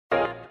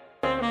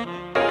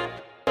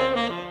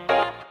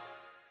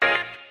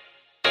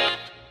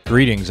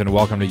Greetings and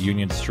welcome to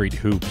Union Street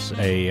Hoops,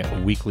 a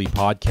weekly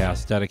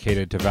podcast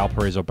dedicated to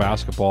Valparaiso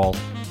basketball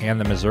and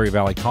the Missouri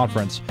Valley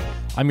Conference.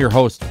 I'm your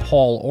host,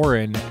 Paul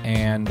Oren,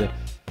 and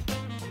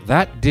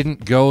that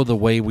didn't go the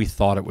way we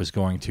thought it was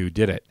going to,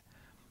 did it?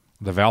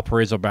 The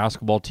Valparaiso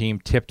basketball team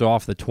tipped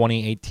off the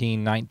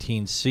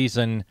 2018-19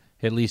 season,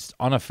 at least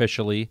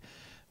unofficially,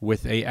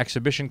 with an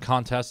exhibition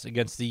contest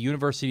against the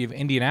University of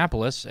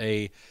Indianapolis,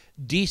 a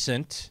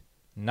decent,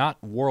 not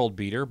world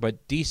beater,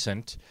 but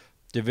decent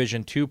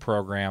Division II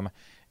program,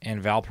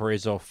 and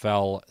Valparaiso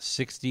fell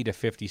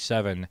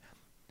 60-57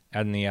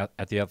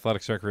 at the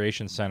Athletics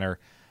Recreation Center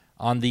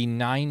on the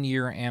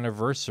 9-year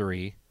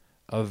anniversary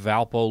of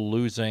Valpo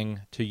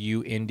losing to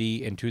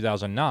U-Indy in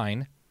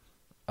 2009.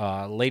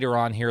 Later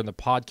on here in the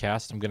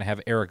podcast, I'm going to have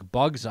Eric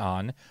Buggs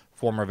on,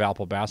 former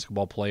Valpo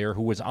basketball player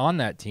who was on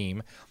that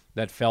team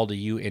that fell to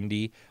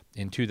U-Indy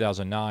in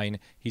 2009.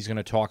 He's going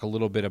to talk a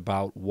little bit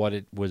about what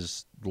it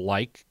was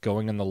like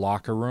going in the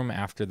locker room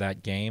after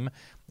that game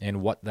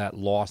and what that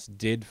loss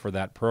did for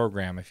that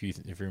program. If you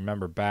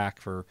remember back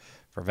for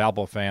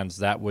Valpo fans,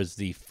 that was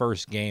the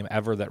first game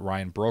ever that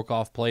Ryan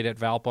Brokoff played at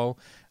Valpo,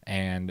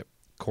 and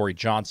Corey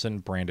Johnson,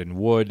 Brandon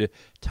Wood,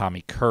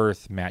 Tommy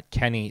Kurth, Matt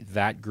Kenny,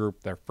 that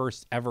group, their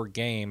first ever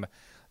game,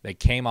 they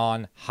came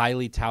on,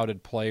 highly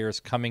touted players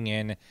coming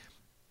in,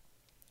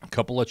 a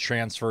couple of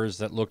transfers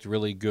that looked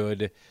really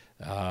good,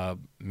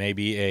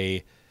 maybe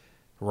a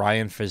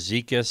Ryan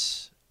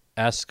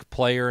Fazekas-esque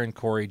player in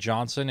Corey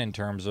Johnson in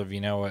terms of,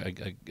 a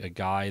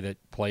guy that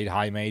played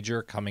high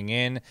major coming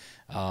in,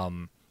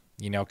 kind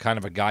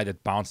of a guy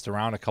that bounced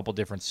around a couple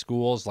different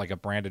schools like a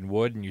Brandon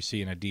Wood, and you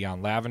see in a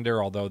Dion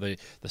Lavender, although the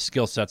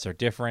skill sets are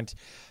different.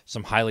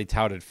 Some highly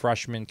touted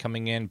freshmen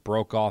coming in,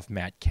 Brokoff,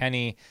 Matt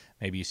Kenny,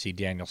 maybe you see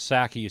Daniel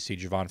Sacchi, you see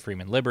Javon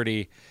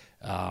Freeman-Liberty,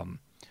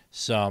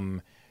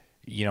 some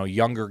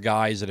younger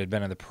guys that had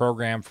been in the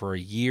program for a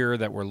year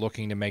that were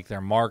looking to make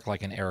their mark,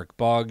 like an Eric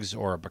Buggs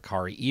or a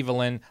Bakari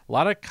Evelyn. A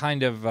lot of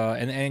kind of,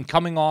 and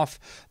coming off,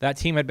 that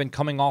team had been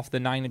coming off the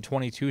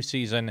 9-22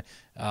 season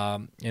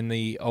in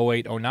the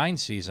 08-09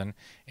 season.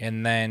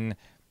 And then,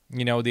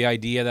 the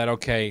idea that,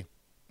 okay,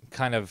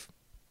 kind of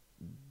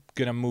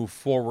going to move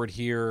forward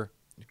here,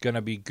 going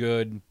to be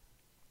good.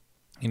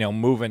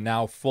 Moving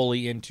now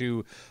fully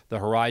into the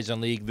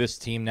Horizon League, this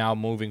team now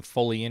moving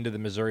fully into the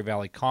Missouri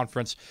Valley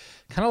Conference.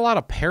 Kind of a lot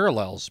of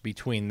parallels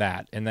between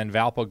that. And then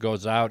Valpo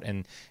goes out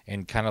and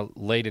kind of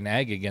laid an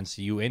egg against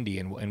U-Indy.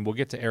 And we'll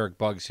get to Eric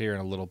Buggs here in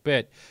a little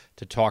bit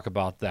to talk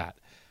about that.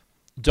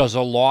 Does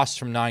a loss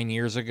from 9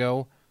 years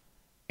ago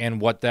and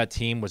what that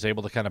team was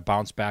able to kind of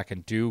bounce back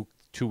and do,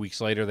 2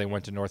 weeks later they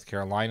went to North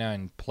Carolina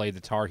and played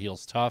the Tar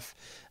Heels tough.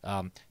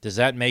 Does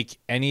that make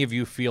any of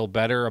you feel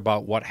better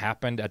about what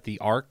happened at the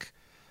Arc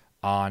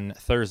on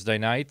Thursday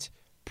night?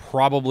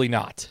 Probably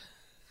not.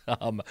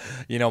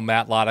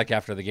 Matt Loddick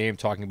after the game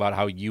talking about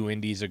how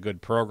U-Indy's a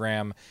good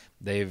program.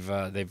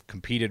 They've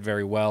competed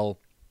very well.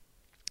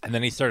 And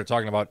then he started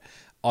talking about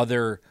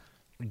other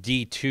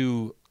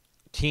D2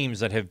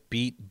 teams that have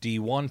beat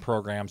D1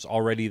 programs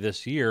already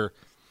this year.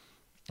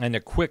 And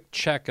a quick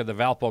check of the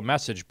Valpo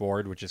message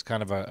board, which is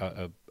kind of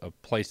a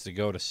place to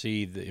go to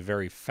see the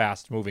very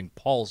fast-moving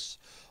pulse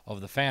of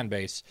the fan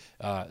base,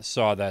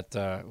 saw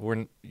that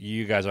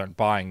you guys aren't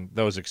buying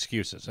those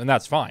excuses, and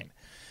that's fine.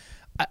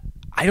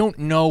 I don't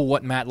know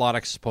what Matt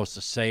Loddick's supposed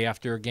to say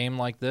after a game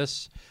like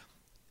this.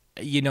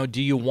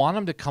 Do you want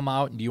him to come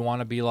out and do you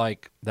want to be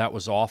like, that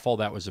was awful,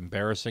 that was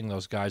embarrassing,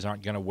 those guys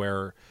aren't going to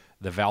wear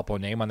the Valpo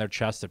name on their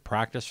chest at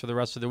practice for the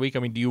rest of the week? I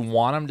mean, do you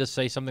want him to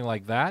say something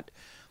like that?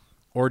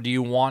 Or do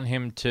you want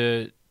him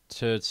to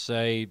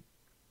say,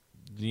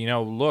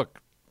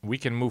 look, we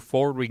can move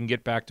forward, we can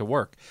get back to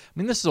work? I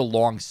mean, this is a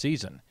long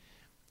season.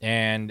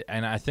 And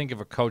I think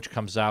if a coach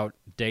comes out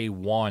day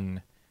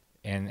one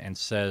and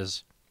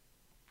says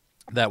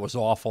that was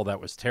awful, that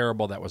was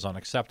terrible, that was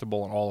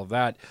unacceptable, and all of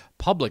that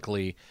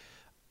publicly,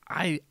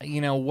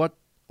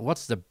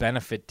 what's the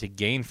benefit to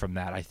gain from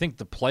that? I think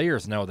the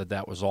players know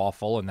that was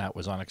awful and that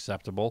was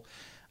unacceptable.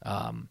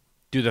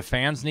 Do the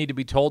fans need to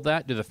be told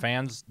that? Do the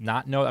fans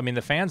not know? I mean,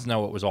 the fans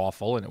know it was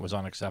awful and it was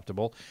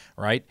unacceptable,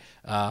 right?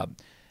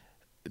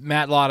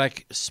 Matt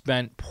Loddick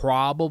spent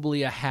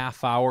probably a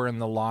half hour in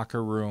the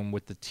locker room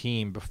with the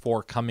team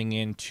before coming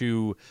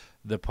into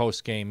the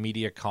post-game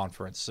media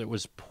conference. It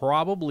was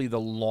probably the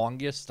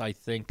longest, I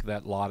think,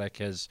 that Loddick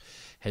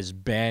has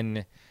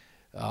been,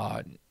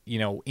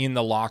 in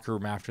the locker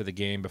room after the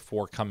game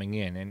before coming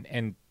in.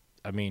 And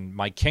I mean,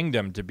 my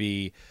kingdom to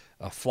be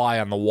a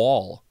fly on the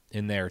wall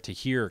in there to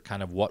hear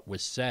kind of what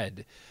was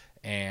said.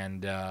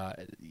 And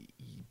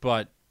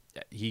but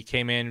he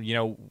came in,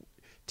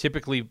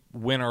 typically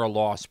win or a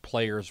loss,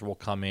 players will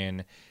come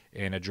in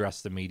and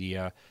address the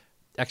media.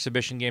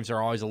 Exhibition games are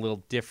always a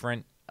little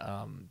different,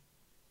 and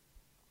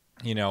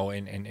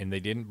they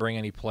didn't bring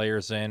any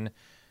players in.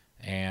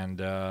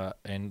 And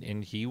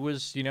he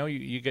was,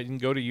 you can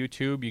go to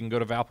YouTube, you can go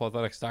to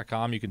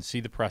ValpoAthletics.com, you can see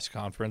the press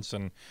conference,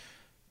 and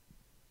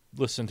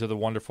listen to the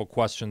wonderful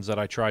questions that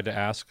I tried to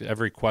ask.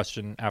 Every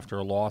question after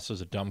a loss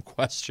is a dumb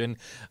question.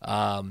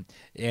 He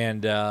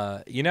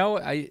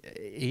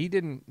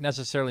didn't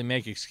necessarily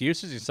make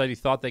excuses. He said he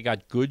thought they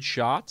got good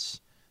shots.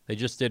 They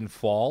just didn't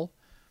fall.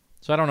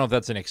 So I don't know if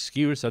that's an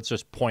excuse. That's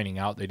just pointing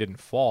out they didn't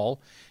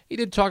fall. He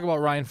did talk about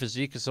Ryan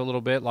Fazekas a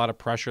little bit. A lot of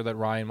pressure that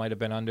Ryan might have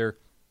been under.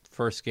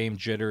 First game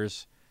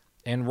jitters.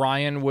 And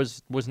Ryan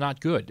was not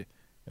good.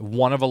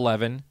 1 of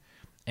 11.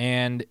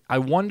 And I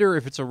wonder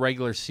if it's a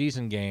regular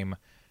season game,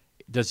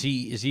 is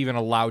he even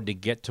allowed to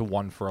get to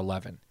 1 for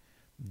 11?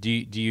 Do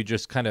you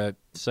just kind of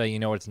say,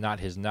 it's not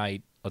his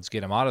night, let's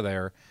get him out of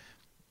there?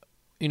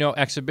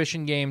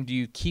 Exhibition game, do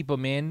you keep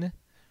him in?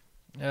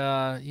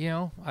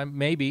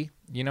 Maybe.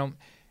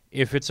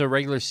 If it's a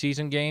regular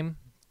season game,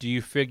 do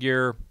you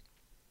figure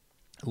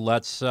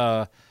let's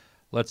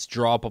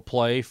draw up a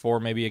play for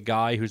maybe a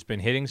guy who's been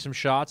hitting some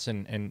shots,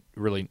 and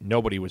really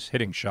nobody was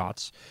hitting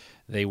shots.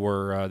 They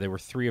were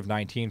 3 of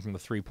 19 from the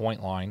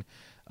 3-point line.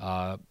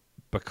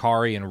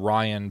 Bakari and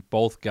Ryan,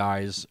 both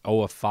guys,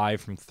 0 of 5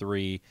 from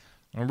 3.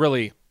 And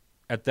really,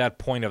 at that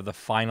point of the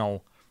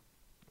final,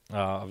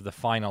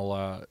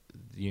 Bakari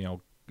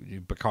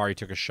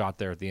took a shot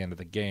there at the end of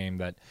the game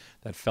that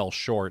fell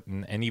short.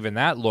 And even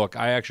that look,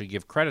 I actually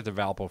give credit to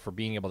Valpo for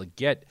being able to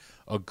get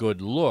a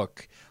good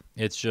look.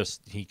 It's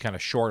just he kind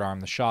of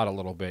short-armed the shot a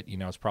little bit.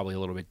 It's probably a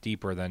little bit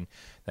deeper than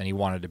he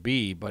wanted to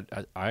be. But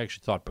I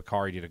actually thought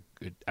Bakari did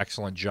an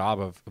excellent job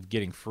of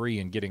getting free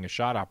and getting a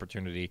shot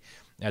opportunity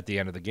at the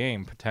end of the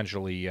game,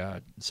 potentially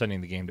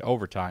sending the game to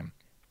overtime,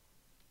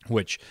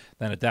 which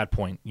then at that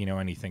point,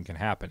 anything can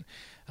happen.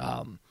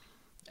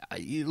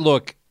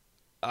 Look,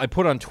 I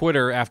put on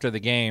Twitter after the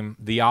game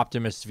the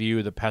optimist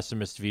view, the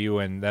pessimist view,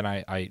 and then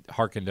I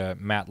hearkened to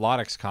Matt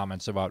Loddick's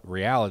comments about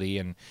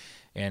reality,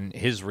 and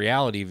his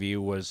reality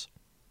view was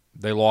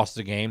they lost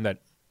a game that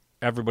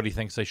everybody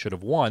thinks they should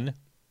have won,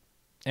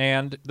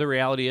 and the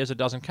reality is it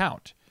doesn't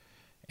count.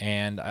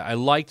 And I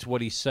liked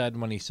what he said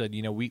when he said,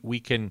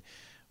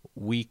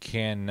 we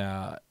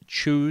can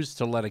choose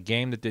to let a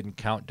game that didn't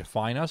count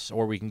define us,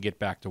 or we can get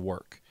back to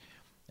work.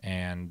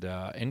 And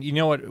you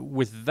know what?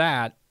 With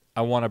that,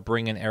 I want to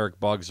bring in Eric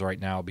Buggs right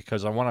now,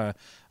 because I want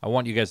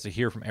you guys to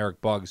hear from Eric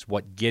Buggs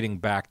what getting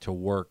back to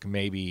work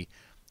maybe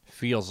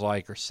feels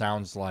like or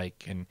sounds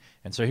like. And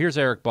so here's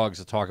Eric Buggs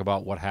to talk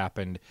about what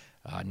happened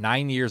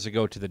 9 years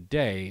ago to the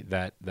day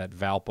that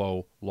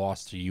Valpo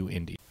lost to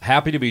UIndy.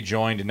 Happy to be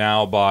joined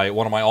now by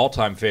one of my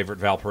all-time favorite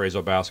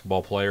Valparaiso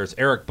basketball players,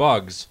 Eric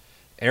Buggs.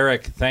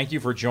 Eric, thank you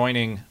for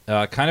joining.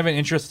 Kind of an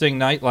interesting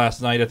night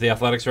last night at the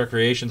Athletics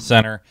Recreation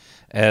Center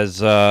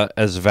as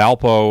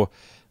Valpo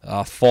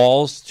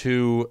falls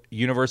to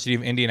University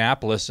of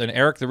Indianapolis. And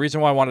Eric, the reason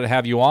why I wanted to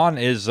have you on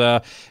is,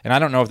 and I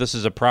don't know if this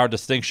is a proud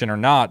distinction or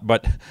not,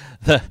 but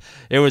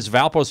it was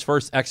Valpo's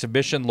first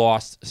exhibition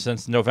loss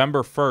since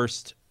November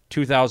 1st,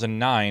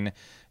 2009.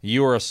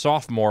 You were a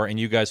sophomore, and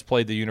you guys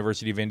played the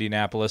University of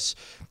Indianapolis.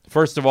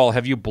 First of all,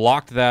 have you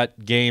blocked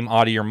that game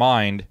out of your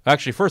mind?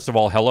 Actually, first of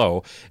all,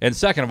 hello. And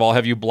second of all,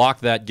 have you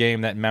blocked that game,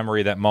 that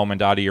memory, that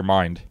moment out of your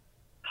mind?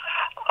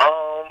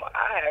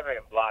 I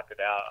haven't blocked it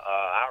out.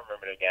 I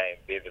remember the game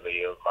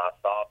vividly. It was my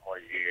sophomore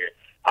year.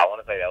 I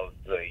want to say that was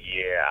the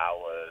year I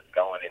was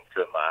going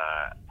into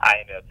I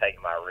ended up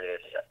taking my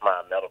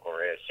medical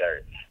red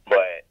shirt.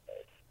 But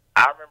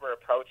I remember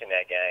approaching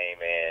that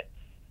game, and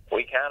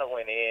we kind of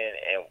went in,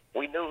 and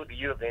we knew the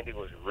U of Indy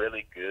was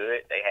really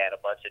good. They had a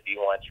bunch of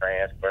D1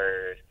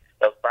 transfers.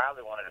 It was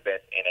probably one of the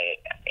best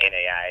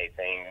NAIA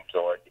teams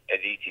or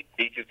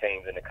D2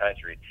 teams in the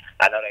country.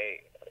 I know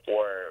they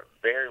were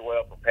very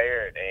well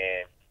prepared,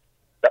 and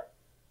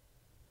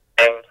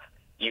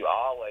you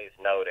always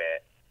know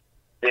that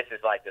this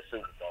is like the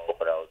Super Bowl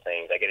for those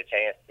teams. They get a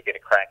chance to get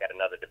a crack at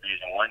another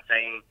Division I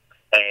team,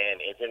 and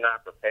if you're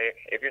not prepared,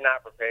 if you're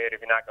not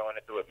going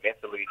into it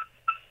mentally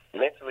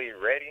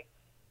ready,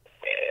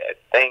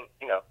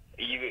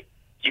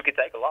 you could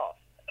take a loss,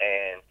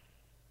 and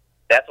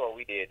that's what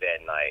we did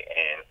that night.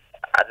 And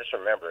I just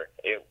remember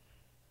it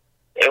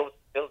was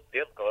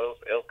difficult.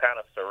 It was kind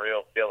of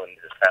surreal feeling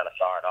to just kind of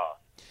start off.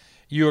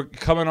 You were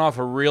coming off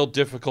a real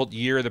difficult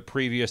year the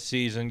previous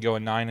season,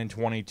 going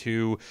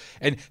 9-22,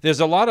 and there's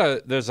a lot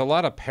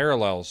of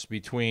parallels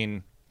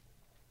between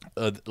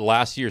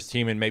last year's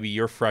team and maybe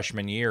your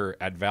freshman year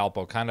at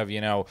Valpo. Kind of,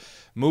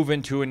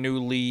 moving to a new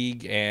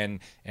league and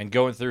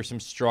going through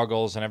some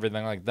struggles and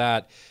everything like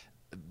that.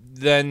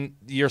 Then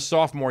your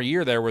sophomore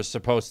year there was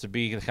supposed to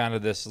be kind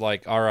of this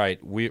like, all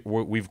right,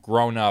 we've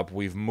grown up,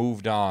 we've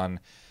moved on.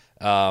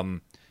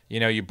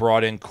 You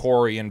brought in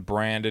Corey and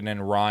Brandon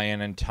and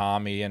Ryan and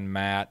Tommy and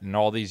Matt and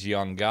all these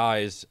young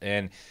guys,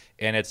 and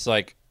it's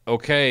like,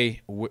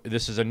 okay,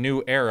 this is a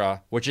new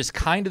era, which is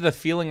kind of the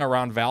feeling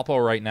around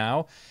Valpo right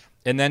now.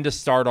 And then to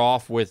start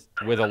off with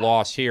a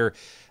loss here,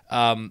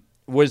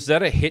 was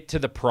that a hit to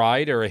the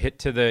pride or a hit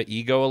to the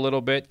ego a little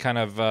bit, kind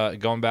of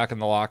going back in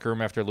the locker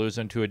room after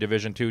losing to a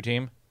Division II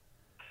team?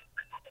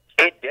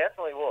 It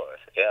definitely was.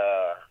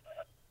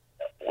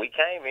 We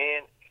came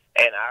in,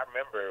 and I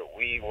remember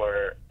we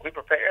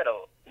prepared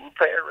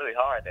really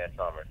hard that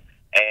summer,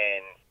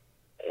 and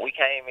we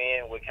came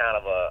in with kind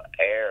of a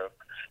air of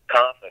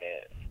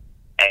confidence,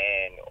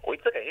 and we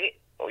took a hit.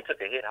 We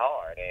took a hit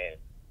hard, and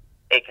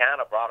it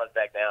kind of brought us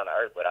back down to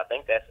earth. But I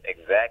think that's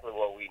exactly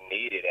what we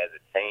needed as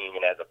a team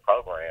and as a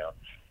program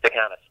to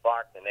kind of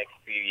spark the next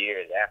few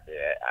years after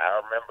that.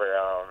 I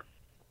remember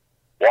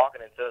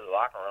walking into the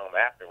locker room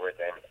afterwards,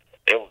 and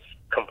it was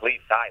complete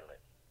silence.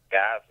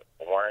 Guys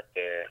weren't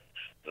their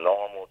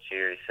normal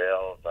cheery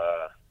selves.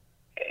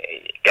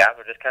 Guys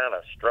were just kind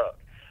of struck.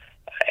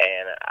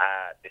 And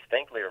I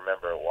distinctly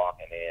remember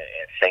walking in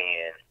and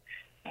seeing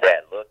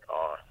that look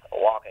on,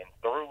 walking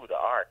through the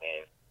arc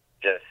and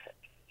just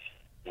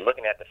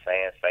looking at the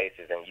fans'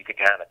 faces, and you could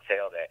kind of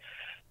tell that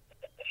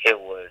it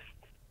was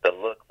the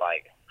look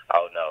like,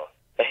 oh no,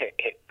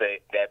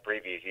 that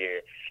previous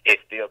year is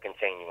still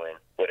continuing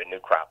with a new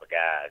crop of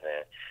guys,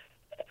 and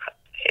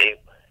it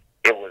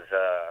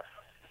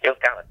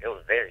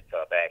was very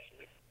tough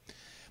actually.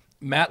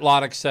 Matt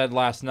Loddick said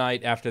last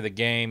night after the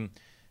game,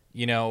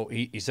 you know,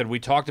 he said, we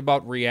talked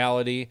about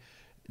reality.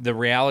 The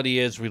reality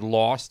is we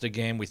lost a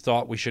game we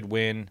thought we should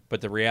win,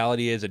 but the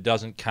reality is it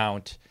doesn't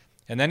count.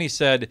 And then he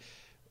said,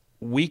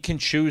 we can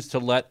choose to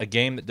let a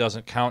game that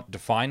doesn't count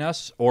define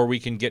us, or we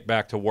can get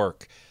back to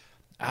work.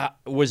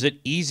 Was it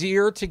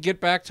easier to get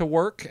back to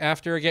work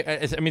after a game?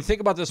 I mean, think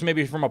about this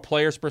maybe from a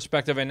player's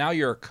perspective, and now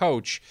you're a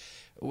coach.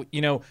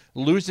 You know,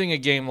 losing a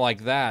game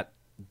like that,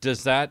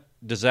 does that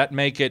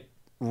make it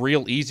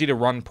real easy to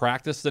run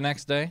practice the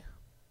next day?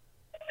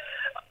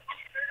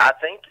 I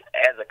think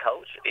as a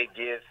coach, it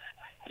gives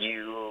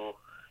you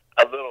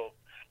a little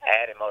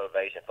added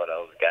motivation for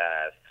those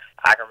guys.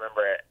 I can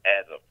remember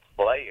as a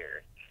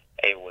player,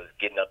 it was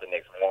getting up the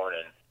next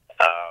morning,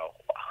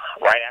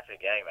 right after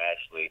the game,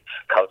 actually.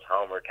 Coach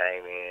Homer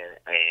came in,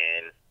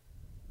 and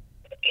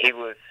he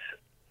was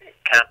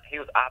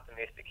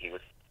optimistic. He was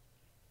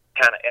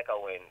kind of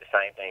echoing the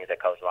same things that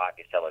Coach Locke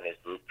is telling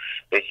this group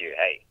this year.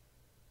 Hey,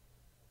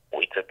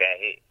 we took that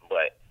hit,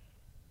 but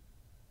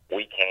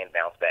we can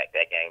bounce back.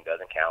 That game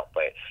doesn't count,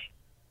 but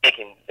it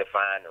can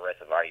define the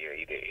rest of our year.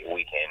 Either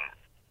we can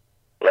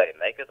let it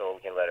make us or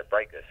we can let it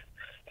break us.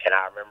 And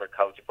I remember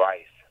Coach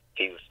Bryce,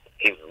 he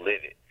was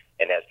livid,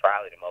 and that's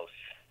probably the most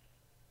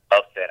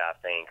upset I've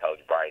seen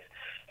Coach Bryce.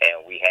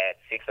 And we had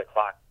 6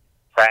 o'clock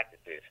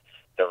practices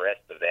the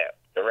rest of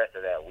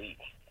that week,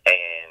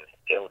 and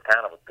it was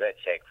kind of a gut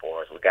check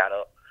for us. We got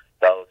up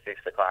those 6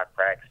 o'clock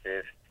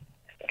practices.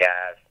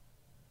 Guys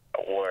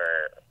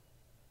were,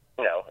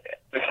 you know,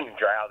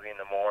 drowsy in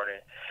the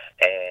morning,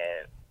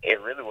 and it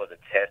really was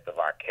a test of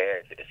our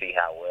character to see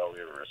how well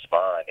we would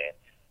respond, and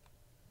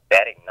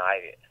that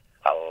ignited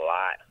a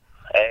lot.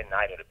 It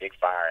ignited a big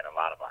fire in a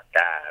lot of our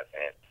guys,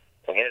 and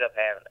we ended up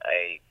having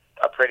a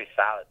pretty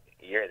solid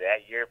year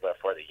that year. But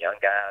for the young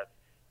guys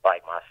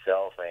like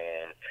myself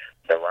and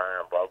the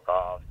Ryan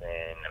Brokoffs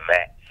and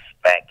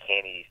Matt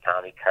Kenny's,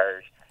 Tommy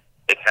Kirsch,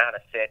 it kind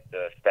of set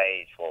the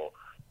stage for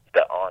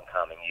the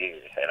oncoming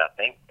years, and I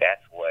think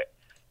that's what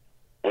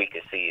we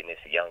could see in this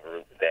young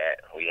group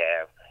that we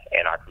have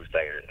in our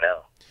Crusaders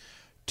now.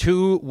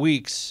 2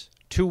 weeks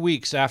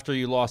after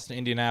you lost to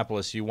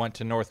Indianapolis, you went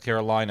to North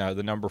Carolina,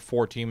 the number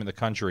 4 team in the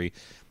country,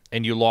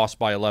 and you lost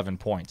by 11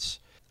 points.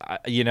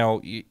 You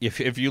know,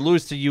 if you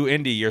lose to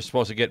Indy, you're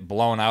supposed to get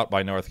blown out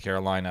by North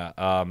Carolina.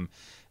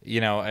 You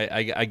know,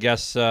 I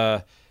guess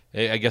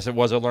it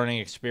was a learning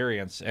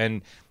experience,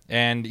 and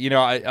you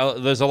know,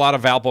 there's a lot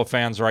of Valpo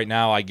fans right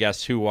now, I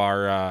guess, who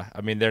are,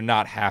 I mean, they're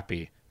not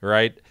happy,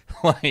 right?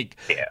 Like,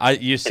 yeah.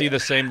 You see the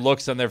same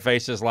looks on their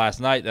faces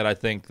last night that I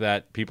think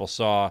that people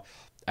saw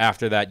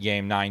after that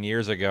game 9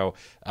 years ago.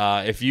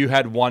 If you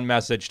had one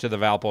message to the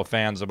Valpo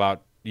fans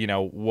about, you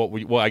know, what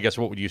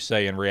would you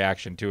say in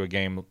reaction to a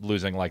game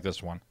losing like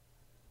this one?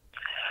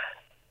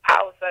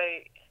 I would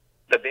say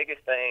the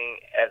biggest thing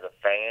as a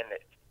fan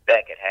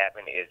that could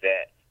happen is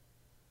that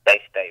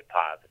they stay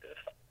positive.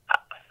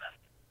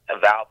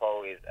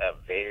 Valpo is a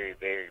very,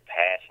 very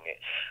passionate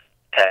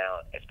town,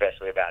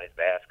 especially about its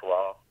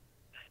basketball.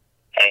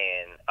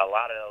 And a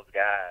lot of those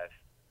guys,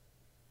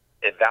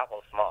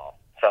 Valpo's small,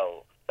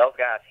 so those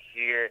guys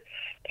hear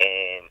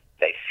and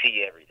they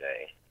see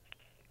everything.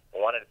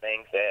 One of the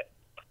things that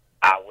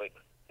I,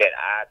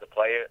 as a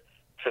player,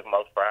 took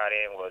most pride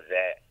in was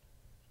that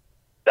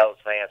those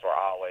fans were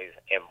always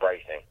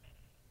embracing,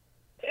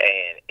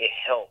 and it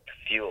helped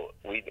fuel.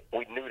 We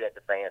knew that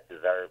the fans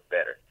deserved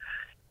better,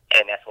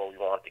 and that's what we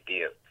wanted to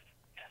give,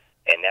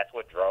 and that's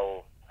what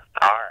drove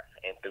our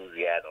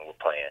enthusiasm with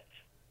playing.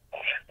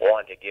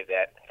 Wanted to give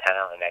that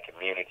town and that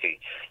community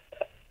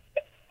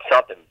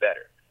something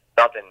better,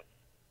 something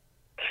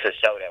to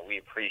show that we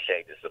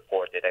appreciate the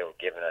support that they were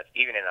giving us,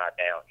 even in our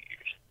down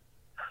years.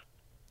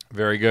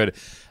 Very good.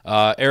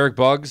 Eric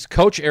Buggs,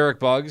 Coach Eric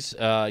Buggs,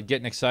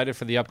 getting excited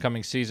for the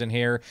upcoming season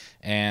here,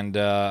 and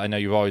I know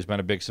you've always been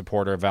a big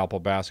supporter of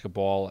Valpo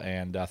basketball,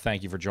 and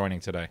thank you for joining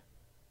today.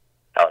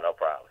 Oh, no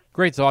problem.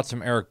 Great thoughts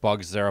from Eric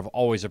Buggs there. I've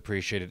always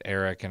appreciated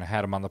Eric, and I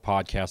had him on the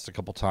podcast a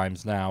couple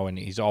times now, and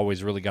he's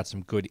always really got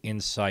some good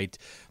insight.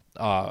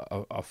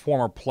 A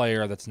former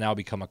player that's now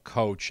become a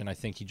coach, and I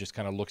think he just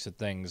kind of looks at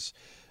things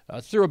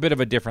through a bit of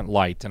a different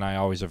light, and I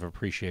always have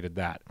appreciated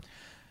that.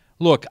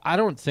 Look, I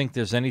don't think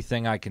there's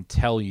anything I can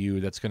tell you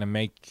that's going to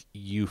make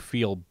you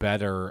feel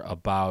better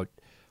about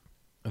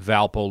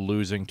Valpo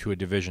losing to a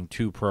Division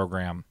II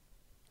program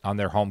on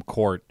their home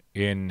court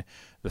in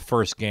the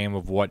first game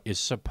of what is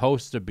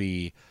supposed to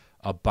be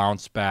a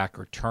bounce back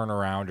or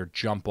turnaround or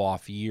jump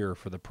off year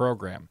for the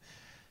program.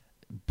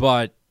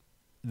 But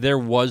there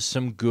was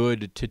some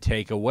good to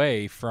take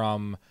away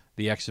from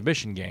the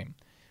exhibition game.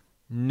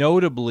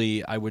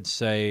 Notably, I would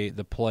say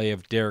the play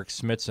of Derek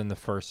Smits in the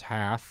first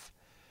half.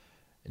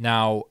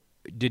 Now,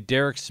 did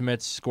Derek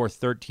Smits score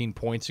 13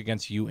 points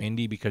against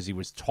UIndy because he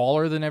was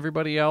taller than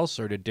everybody else,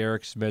 or did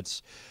Derek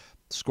Smits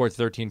score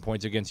 13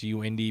 points against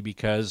UIndy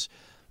because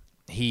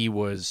he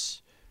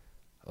was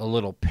a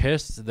little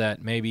pissed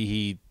that maybe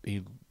he,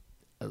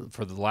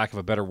 for the lack of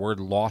a better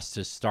word, lost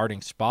his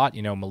starting spot?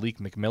 Malik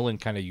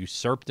McMillan kind of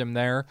usurped him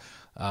there,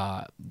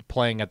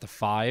 playing at the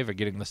 5 or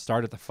getting the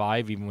start at the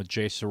 5, even with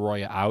Jay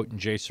Soroya out, and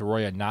Jay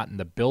Soroya not in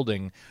the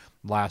building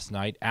last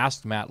night.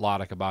 Asked Matt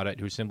Loddick about it,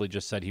 who simply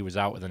just said he was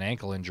out with an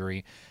ankle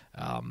injury.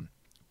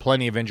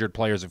 Plenty of injured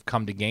players have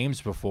come to games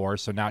before,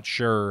 so not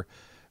sure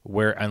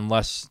where,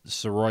 unless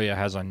Soroya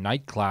has a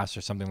night class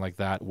or something like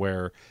that,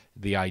 where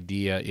the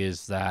idea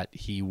is that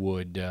he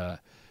would,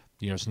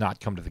 just not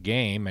come to the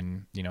game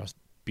and,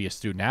 be a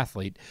student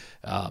athlete.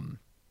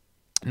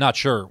 Not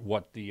sure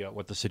what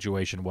the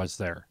situation was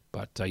there,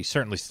 but he's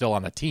certainly still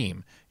on the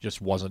team.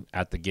 Just wasn't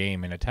at the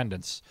game in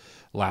attendance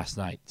last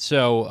night.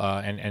 So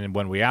and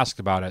when we asked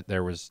about it,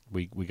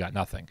 we got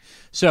nothing.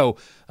 So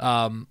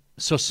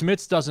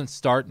Smits doesn't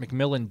start.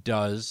 McMillan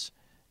does,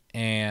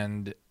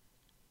 and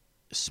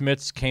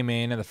Smits came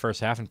in the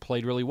first half and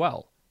played really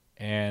well.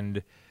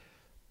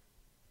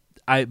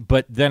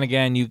 But then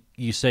again,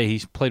 you say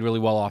he's played really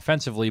well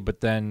offensively,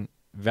 but then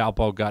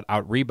Valpo got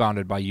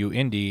out-rebounded by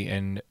UIndy,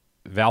 and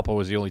Valpo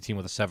was the only team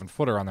with a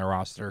 7-footer on their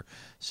roster,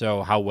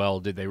 so how well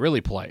did they really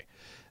play?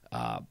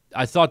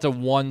 I thought the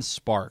one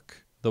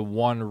spark, the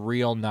one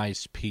real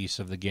nice piece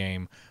of the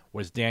game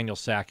was Daniel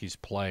Sackey's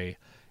play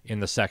in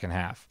the second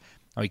half.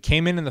 Now, he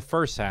came in the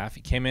first half.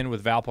 He came in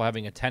with Valpo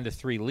having a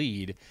 10-3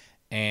 lead,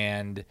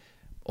 and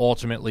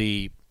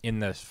ultimately, in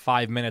the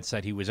 5 minutes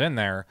that he was in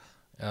there,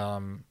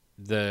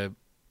 they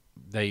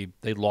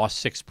lost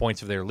 6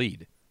 points of their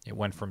lead. It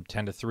went from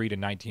 10-3 to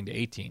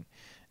 19-18,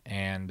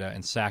 and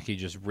Sackey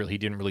he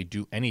didn't really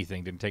do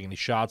anything. Didn't take any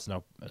shots,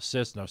 no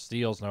assists, no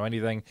steals, no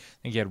anything. I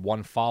think he had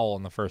one foul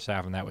in the first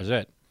half, and that was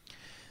it.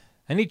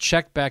 And he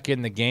checked back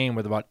in the game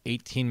with about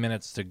 18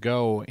 minutes to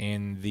go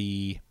in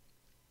the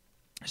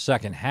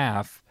second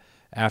half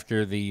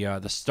after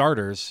the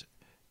starters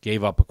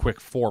gave up a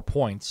quick 4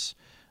 points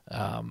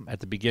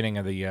at the beginning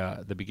of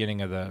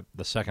the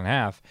second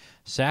half.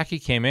 Sackey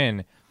came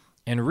in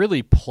and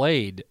really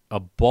played a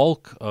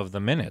bulk of the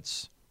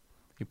minutes.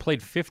 He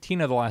played 15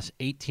 of the last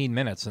 18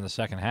 minutes in the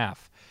second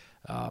half.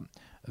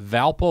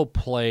 Valpo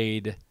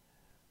played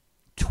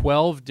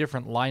 12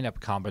 different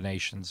lineup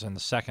combinations in the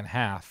second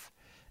half,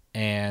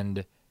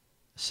 and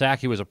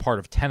Sackey was a part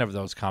of 10 of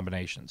those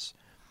combinations.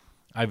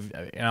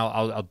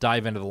 I'll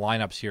dive into the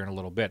lineups here in a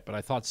little bit, but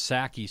I thought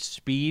Sackey's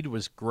speed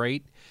was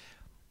great.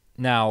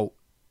 Now,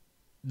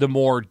 the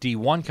more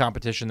D1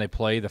 competition they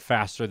play, the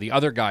faster the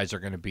other guys are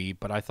going to be.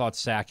 But I thought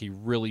Sackey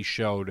really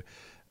showed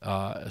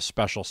a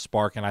special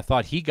spark, and I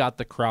thought he got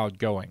the crowd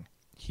going.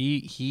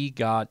 He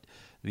got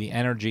the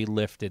energy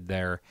lifted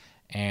there,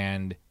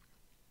 and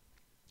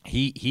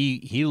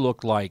he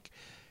looked like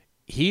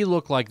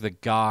the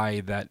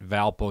guy that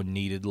Valpo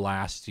needed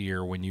last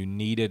year when you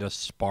needed a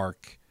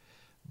spark,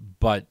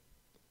 but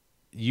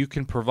you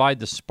can provide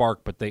the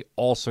spark, but they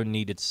also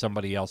needed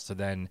somebody else to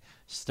then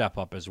step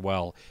up as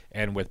well.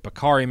 And with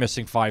Bakari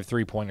missing 5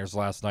 3-pointers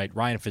last night,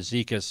 Ryan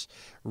Fazekas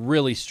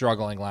really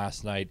struggling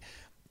last night,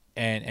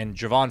 and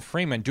Javon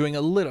Freeman doing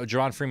a little,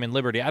 Javon Freeman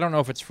Liberty. I don't know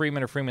if it's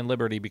Freeman or Freeman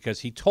Liberty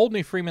because he told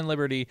me Freeman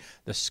Liberty.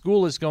 The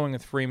school is going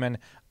with Freeman.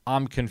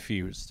 I'm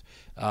confused.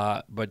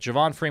 But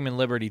Javon Freeman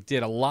Liberty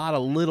did a lot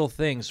of little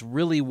things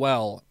really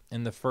well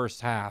in the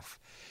first half.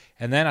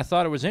 And then I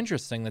thought it was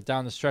interesting that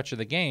down the stretch of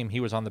the game, he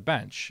was on the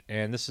bench.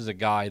 And this is a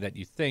guy that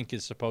you think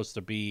is supposed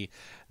to be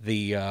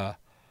the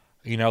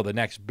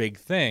next big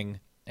thing.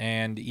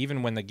 And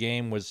even when the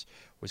game was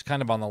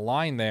kind of on the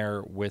line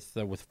there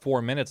with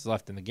 4 minutes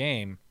left in the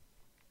game,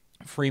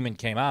 Freeman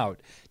came out,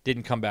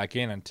 didn't come back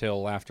in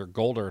until after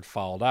Golder had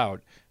fouled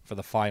out for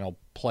the final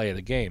play of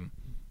the game.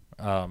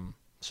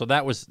 So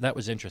that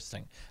was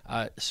interesting.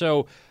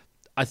 So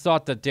I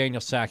thought that Daniel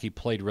Sackey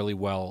played really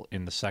well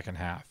in the second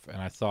half, and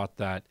I thought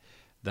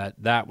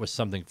that was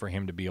something for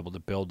him to be able to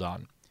build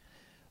on.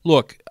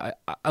 Look,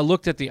 I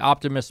looked at the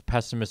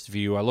optimist-pessimist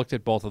view. I looked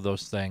at both of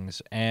those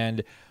things,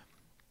 and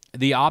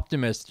the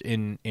optimist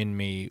in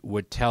me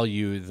would tell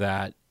you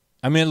that,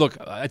 I mean, look,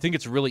 I think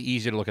it's really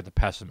easy to look at the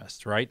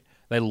pessimist, right?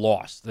 They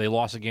lost. They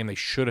lost a game they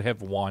should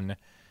have won.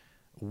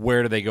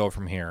 Where do they go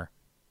from here?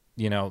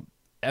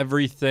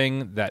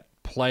 Everything that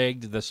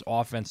plagued this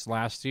offense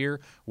last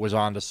year was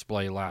on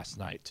display last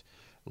night.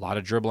 A lot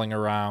of dribbling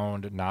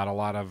around, not a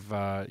lot of,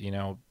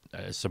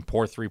 some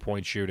poor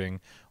three-point shooting,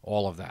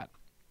 all of that.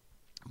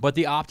 But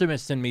the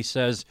optimist in me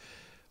says,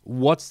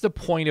 what's the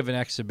point of an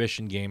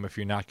exhibition game if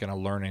you're not going to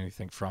learn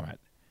anything from it?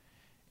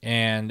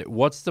 And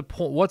what's the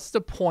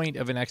point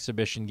of an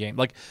exhibition game?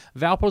 Like,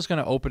 Valpo's going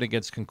to open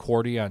against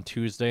Concordia on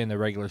Tuesday in the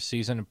regular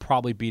season and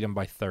probably beat them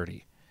by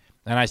 30.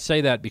 And I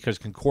say that because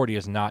Concordia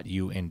is not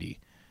UIndy.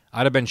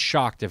 I'd have been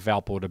shocked if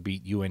Valpo would have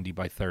beat UIndy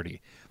by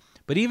 30.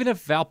 But even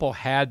if Valpo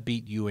had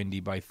beat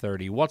UIndy by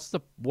 30,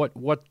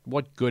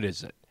 what good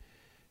is it?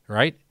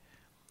 Right?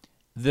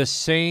 The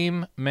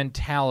same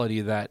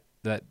mentality that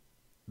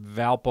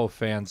Valpo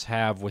fans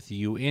have with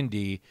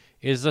UIndy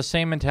is the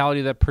same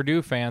mentality that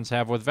Purdue fans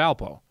have with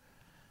Valpo.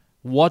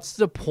 What's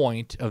the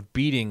point of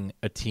beating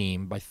a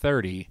team by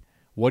 30?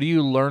 What do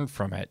you learn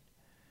from it?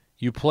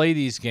 You play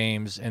these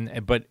games,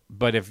 but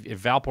if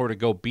Valpo were to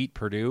go beat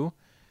Purdue,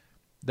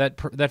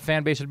 that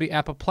fan base would be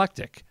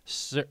apoplectic.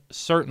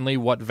 Certainly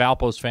what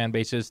Valpo's fan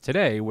base is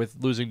today with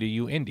losing to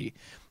UIndy.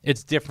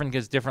 It's different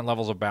because different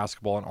levels of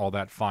basketball and all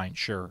that, fine,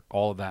 sure,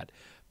 all of that.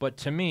 But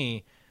to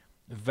me,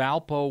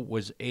 Valpo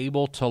was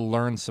able to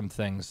learn some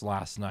things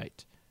last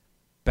night.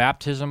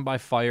 Baptism by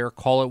fire,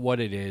 call it what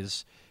it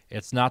is.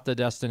 It's not the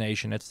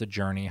destination, it's the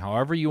journey.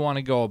 However you want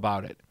to go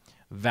about it.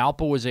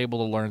 Valpo was able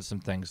to learn some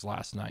things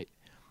last night.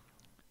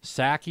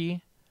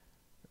 Saki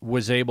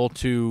was able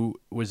to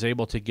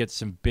get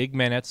some big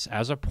minutes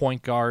as a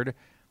point guard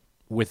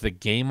with the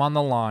game on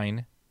the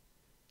line.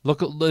 Look,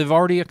 they've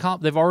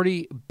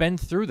already been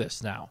through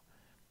this now.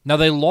 Now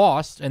they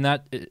lost, and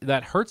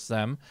that hurts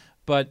them,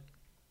 but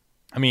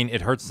I mean,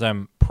 it hurts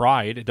them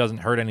pride. It doesn't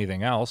hurt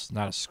anything else.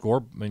 Not a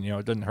score,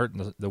 it doesn't hurt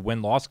the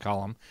win-loss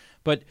column.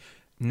 But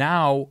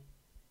now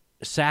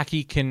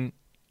Saki can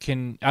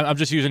I'm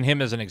just using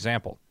him as an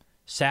example.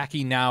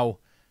 Saki now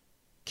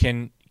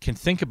can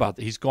think about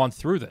that. He's gone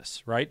through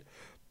this, right?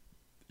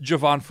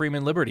 Javon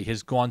Freeman-Liberty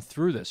has gone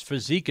through this.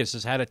 Fazekas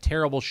has had a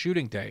terrible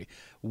shooting day.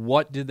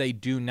 What do they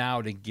do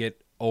now to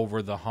get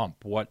over the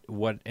hump?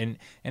 And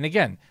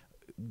again,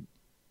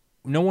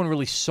 no one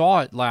really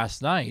saw it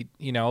last night.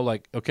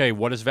 Okay,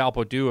 what does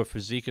Valpo do if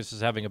Fazekas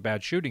is having a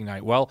bad shooting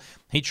night? Well,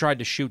 he tried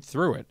to shoot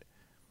through it.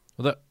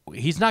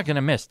 He's not going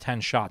to miss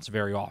 10 shots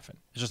very often.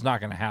 It's just not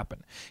going to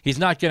happen. He's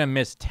not going to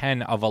miss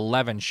 10 of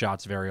 11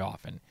 shots very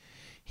often.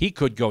 He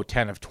could go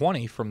 10 of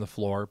 20 from the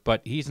floor,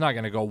 but he's not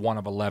going to go 1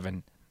 of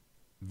 11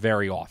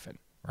 very often,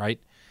 right?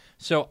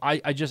 So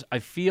I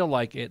feel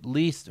like at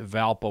least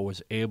Valpo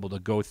was able to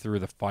go through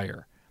the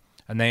fire.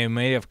 And they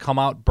may have come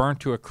out burnt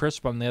to a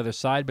crisp on the other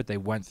side, but they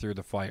went through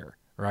the fire,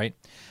 right?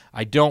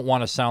 I don't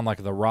want to sound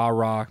like the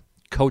rah-rah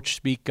coach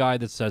speak guy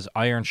that says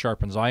iron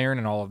sharpens iron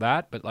and all of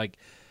that, but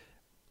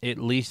at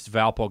least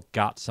Valpo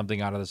got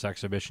something out of this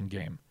exhibition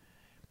game.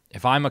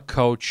 If I'm a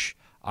coach,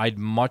 I'd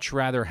much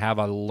rather have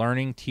a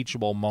learning,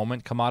 teachable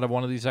moment come out of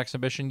one of these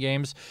exhibition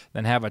games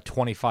than have a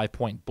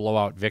 25-point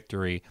blowout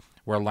victory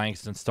where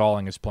Langston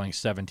Stalling is playing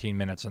 17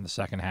 minutes in the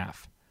second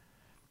half.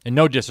 And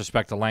no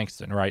disrespect to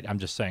Langston, right? I'm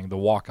just saying the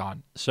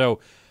walk-on. So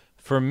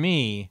for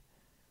me,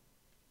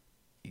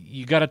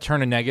 you got to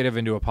turn a negative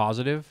into a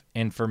positive.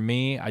 And for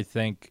me, I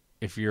think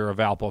if you're a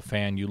Valpo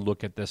fan, you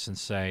look at this and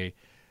say,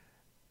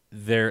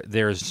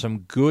 there's some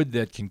good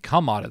that can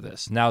come out of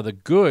this. Now, the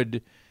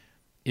good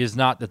is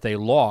not that they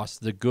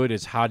lost. The good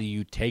is how do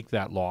you take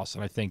that loss?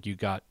 And I think you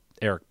got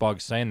Eric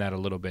Buggs saying that a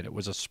little bit. It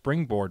was a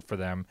springboard for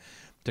them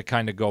to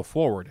kind of go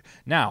forward.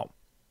 Now,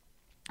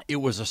 it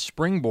was a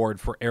springboard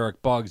for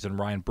Eric Buggs and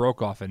Ryan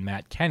Brokoff and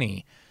Matt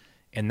Kenny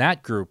in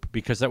that group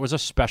because that was a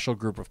special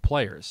group of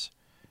players.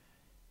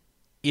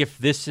 If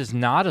this is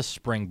not a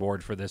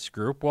springboard for this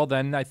group, well,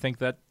 then I think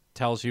that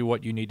tells you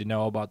what you need to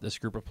know about this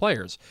group of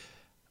players.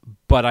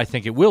 But I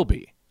think it will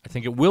be. I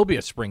think it will be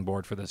a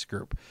springboard for this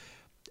group.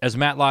 As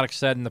Matt Loddick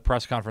said in the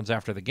press conference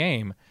after the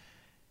game,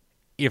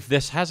 if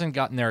this hasn't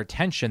gotten their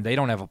attention, they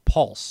don't have a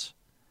pulse.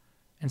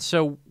 And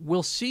so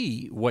we'll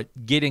see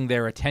what getting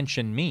their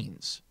attention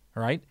means,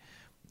 right?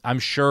 I'm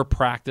sure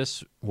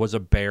practice was a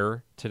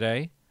bear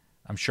today.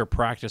 I'm sure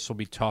practice will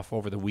be tough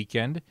over the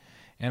weekend.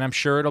 And I'm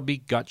sure it'll be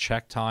gut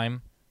check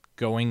time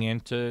going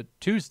into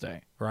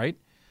Tuesday, right?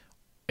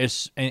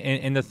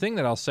 And the thing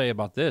that I'll say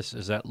about this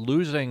is that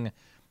losing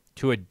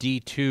to a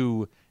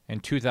D2 in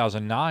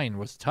 2009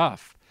 was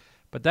tough,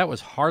 but that was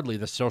hardly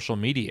the social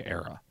media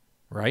era,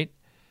 right?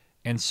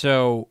 And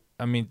so,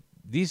 I mean,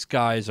 these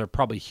guys are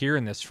probably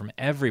hearing this from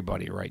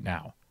everybody right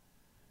now.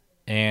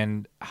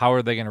 And how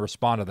are they going to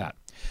respond to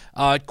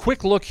that?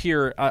 Quick look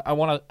here.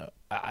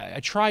 I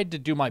tried to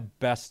do my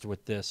best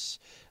with this,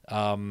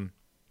 trying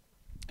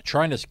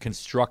to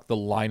construct the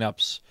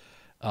lineups.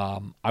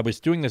 I was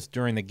doing this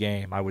during the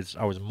game. I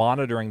was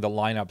monitoring the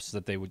lineups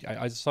that they would.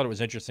 I just thought it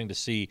was interesting to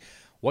see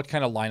what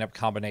kind of lineup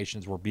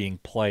combinations were being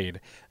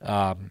played.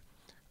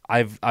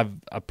 I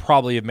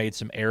probably have made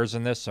some errors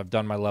in this. I've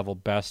done my level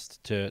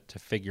best to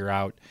figure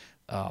out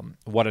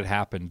what had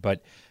happened,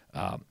 but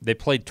they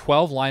played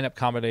 12 lineup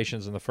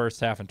combinations in the first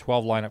half and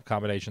 12 lineup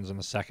combinations in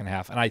the second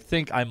half. And I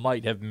think I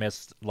might have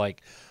missed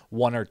like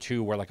one or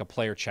two where like a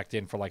player checked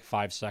in for like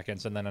 5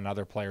 seconds and then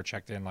another player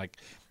checked in like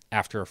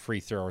after a free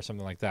throw or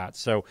something like that.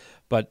 So,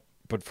 but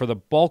for the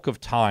bulk of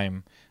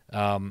time,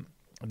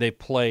 they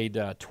played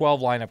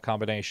 12 lineup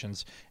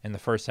combinations in the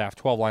first half,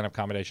 12 lineup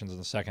combinations in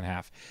the second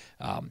half.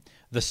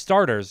 The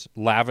starters,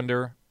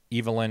 Lavender,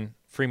 Evelyn,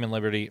 Freeman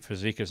Liberty,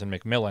 Fazekas, and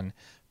McMillan,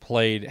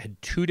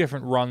 had 2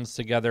 different runs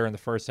together in the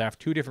first half,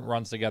 2 different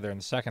runs together in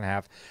the second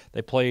half.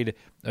 They played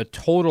a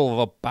total of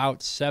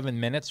about 7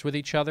 minutes with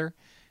each other,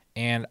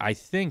 and I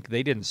think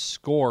they didn't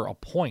score a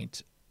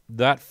point.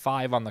 That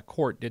 5 on the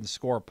court didn't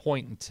score a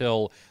point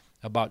until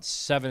about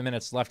 7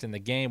 minutes left in the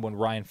game when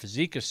Ryan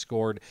Fazekas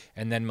scored,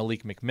 and then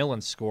Malik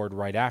McMillan scored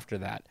right after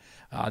that.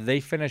 They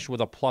finished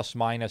with a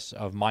plus-minus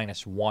of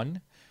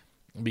 -1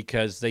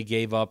 because they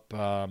gave up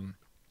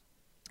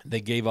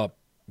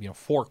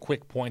 4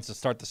 quick points to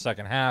start the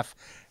second half,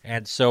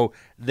 and so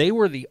they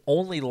were the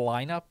only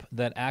lineup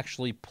that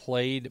actually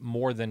played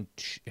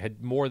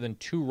had more than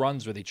 2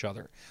 runs with each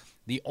other.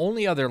 The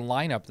only other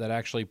lineup that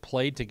actually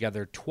played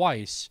together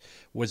twice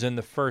was in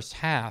the first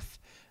half.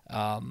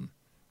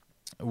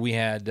 We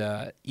had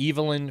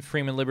Evelyn,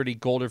 Freeman Liberty,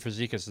 Golder,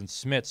 Fazekas, and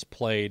Smits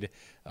played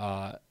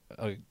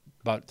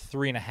about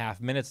 3.5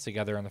 minutes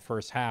together in the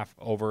first half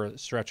over a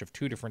stretch of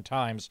 2 different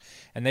times,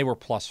 and they were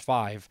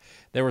 +5.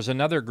 There was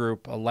another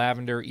group,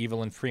 Lavender,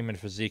 Evelyn, Freeman,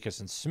 Fazekas,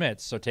 and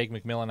Smits. So take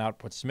McMillan out,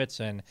 put Smits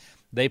in.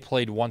 They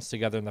played once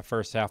together in the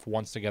first half,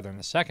 once together in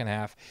the second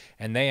half,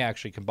 and they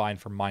actually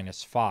combined for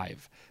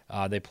 -5.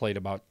 They played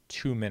about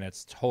 2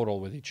 minutes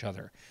total with each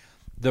other.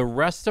 The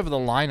rest of the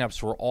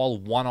lineups were all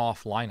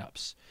one-off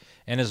lineups.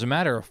 And as a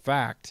matter of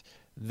fact,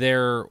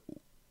 there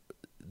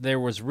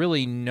was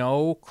really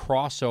no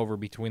crossover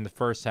between the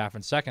first half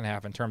and second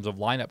half in terms of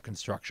lineup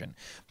construction.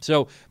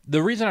 So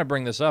the reason I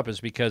bring this up is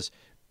because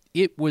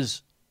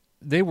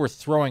they were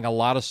throwing a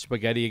lot of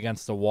spaghetti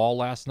against the wall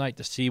last night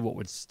to see what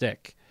would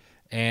stick.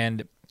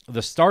 And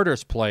the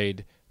starters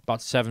played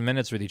about 7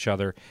 minutes with each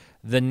other.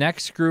 The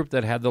next group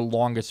that had the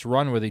longest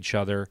run with each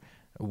other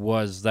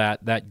was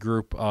that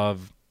group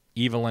of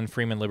Evelyn,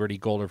 Freeman Liberty,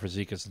 Golder,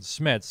 Fazekas, and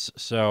Smits.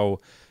 So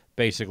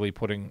basically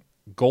putting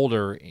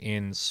Golder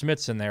in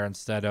Smits in there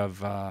instead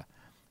of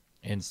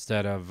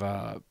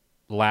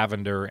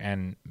Lavender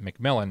and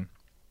McMillan.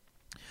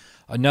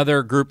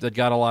 Another group that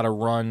got a lot of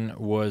run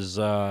was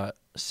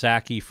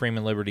Saki,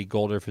 Freeman Liberty,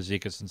 Golder,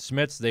 Fazekas, and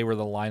Smits. They were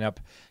the lineup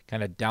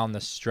kind of down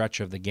the stretch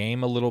of the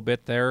game a little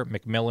bit there.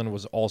 McMillan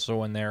was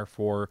also in there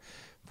for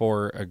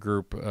a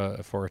group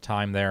for a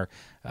time there.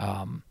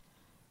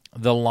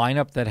 The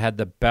lineup that had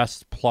the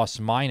best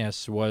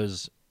plus-minus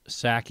was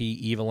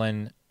Saki,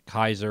 Evelyn,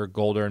 Kaiser,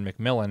 Golder, and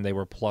McMillan. They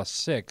were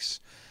 +6.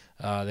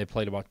 They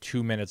played about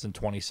 2 minutes and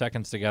 20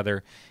 seconds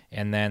together.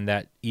 And then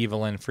that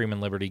Evelyn,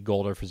 Freeman Liberty,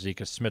 Golder,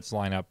 Fazekas, Smits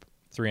lineup,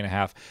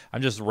 3.5.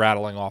 I'm just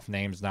rattling off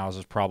names now. This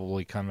is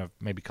probably kind of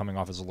maybe coming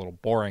off as a little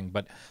boring,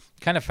 but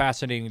kind of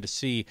fascinating to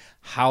see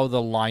how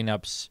the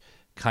lineups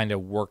kind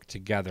of work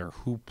together,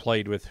 who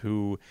played with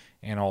who,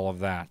 and all of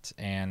that.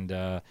 And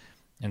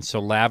so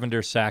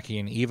Lavender, Saki,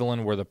 and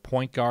Evelyn were the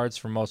point guards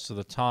for most of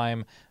the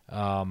time.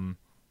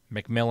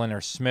 McMillan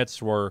or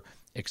Smits were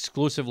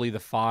exclusively the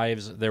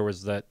 5s. There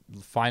was that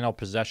final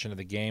possession of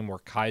the game where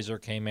Kaiser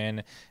came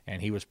in,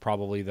 and he was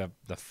probably the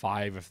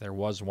 5 if there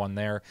was one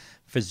there.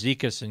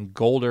 Fazekas and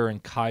Golder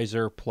and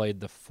Kaiser played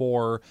the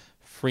 4.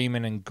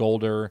 Freeman and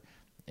Golder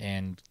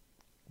and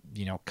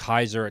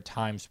Kaiser at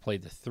times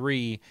played the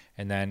 3,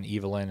 and then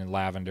Evelyn and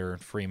Lavender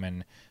and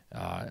Freeman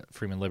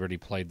Liberty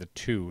played the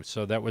 2.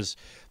 So that was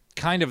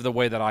kind of the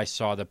way that I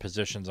saw the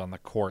positions on the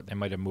court. They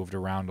might have moved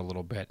around a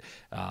little bit.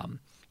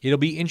 It'll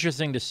be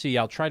interesting to see.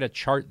 I'll try to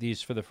chart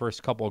these for the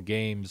first couple of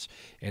games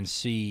and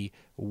see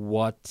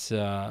what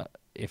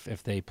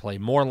if they play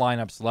more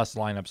lineups, less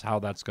lineups, how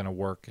that's going to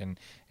work.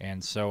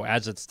 And so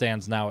as it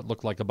stands now, it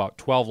looked like about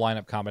 12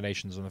 lineup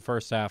combinations in the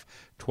first half,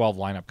 12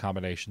 lineup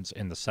combinations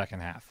in the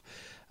second half.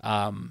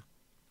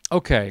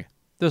 Okay,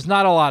 there's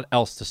not a lot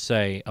else to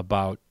say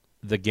about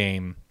the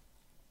game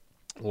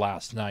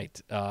last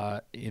night.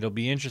 It'll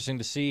be interesting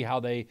to see how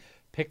they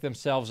pick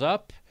themselves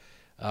up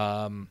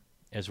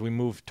as we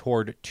move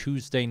toward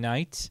Tuesday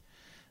night.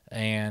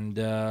 And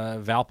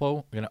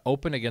Valpo going to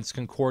open against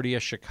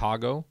Concordia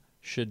Chicago.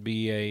 Should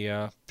be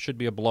a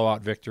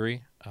blowout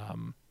victory.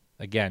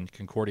 Again,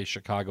 Concordia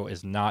Chicago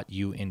is not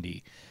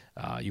UIndy.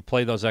 You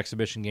play those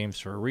exhibition games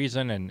for a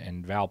reason,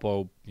 and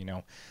Valpo,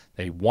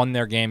 they won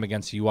their game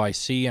against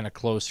UIC in a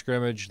close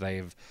scrimmage.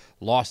 They've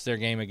lost their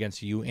game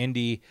against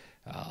UIndy.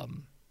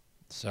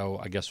 So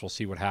I guess we'll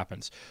see what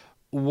happens.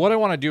 What I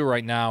want to do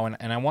right now, and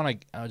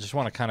I just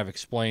want to kind of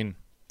explain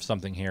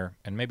something here,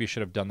 and maybe I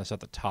should have done this at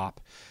the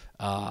top.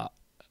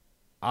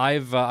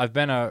 I've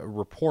been a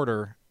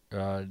reporter,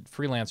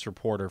 freelance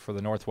reporter for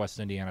the Northwest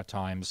Indiana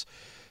Times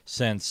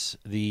since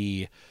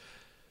the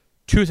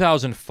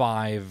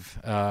 2005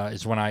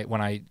 is when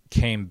I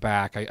came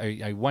back.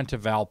 I went to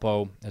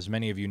Valpo, as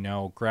many of you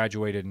know,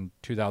 graduated in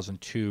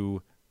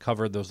 2002,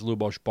 covered those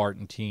Lubos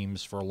Barton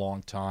teams for a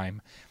long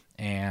time,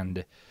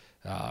 and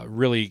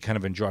really kind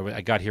of enjoyed it.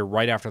 I got here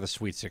right after the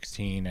Sweet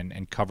 16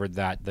 and covered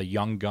the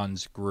Young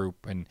Guns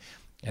group, and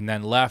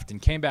then left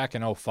and came back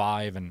in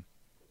 2005 and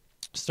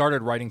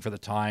started writing for the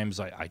Times.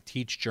 I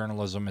teach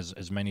journalism,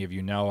 as many of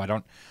you know. I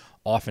don't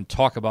often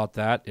talk about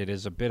that. It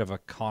is a bit of a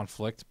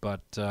conflict,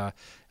 but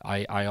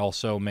I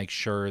also make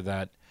sure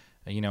that,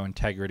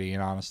 integrity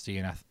and honesty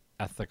and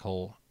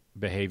ethical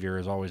behavior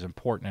is always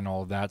important and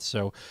all of that.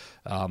 So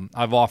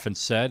I've often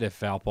said if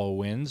Valpo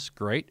wins,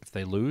 great. If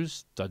they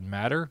lose, doesn't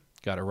matter.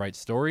 Got to write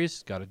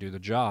stories, got to do the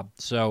job.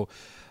 So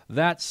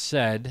that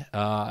said,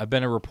 I've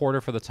been a reporter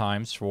for the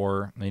Times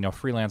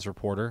freelance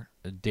reporter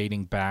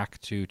dating back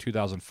to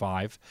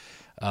 2005.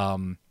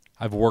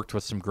 I've worked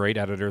with some great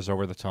editors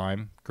over the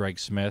time, Greg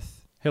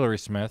Smith, Hillary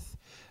Smith,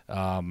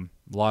 a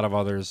lot of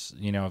others,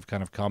 have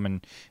kind of come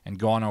and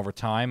gone over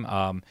time.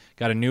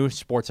 Got a new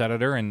sports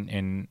editor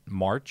in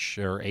March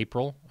or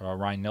April.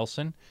 Ryan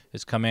Nilsson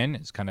has come in.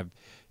 It's kind of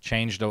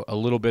changed a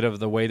little bit of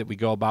the way that we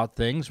go about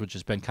things, which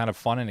has been kind of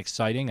fun and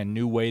exciting, a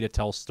new way to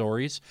tell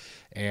stories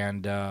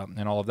and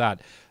all of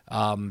that.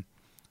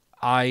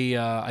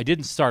 I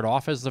didn't start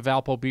off as the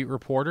Valpo beat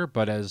reporter,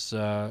 but as,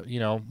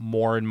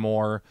 more and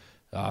more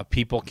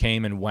people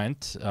came and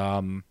went,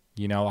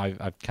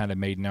 I've kind of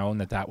made known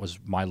that was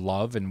my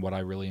love and what I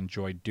really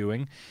enjoyed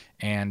doing.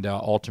 And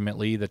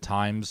ultimately, the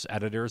Times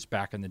editors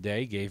back in the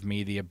day gave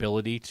me the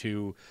ability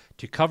to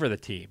cover the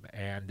team.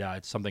 And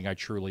it's something I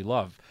truly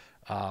love.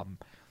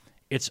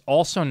 It's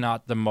also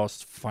not the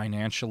most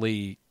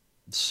financially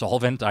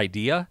solvent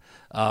idea.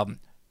 A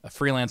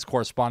freelance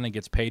correspondent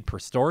gets paid per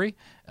story.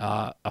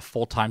 A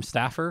full-time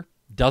staffer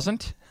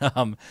doesn't.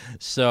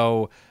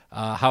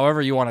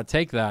 However you want to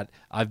take that,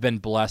 I've been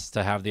blessed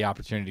to have the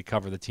opportunity to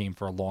cover the team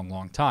for a long,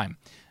 long time.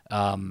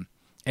 And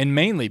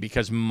mainly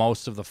because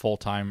most of the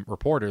full-time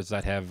reporters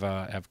that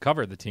have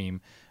covered the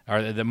team,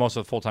 or most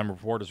of the full-time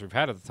reporters we've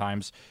had at the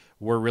Times,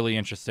 were really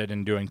interested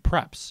in doing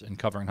preps and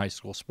covering high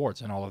school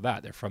sports and all of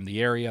that. They're from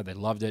the area. They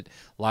loved it.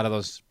 A lot of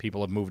those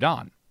people have moved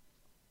on.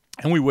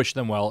 And we wish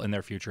them well in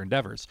their future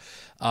endeavors.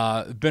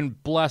 Been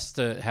blessed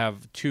to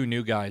have two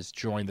new guys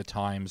join the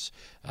Times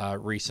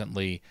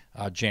recently.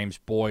 James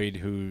Boyd,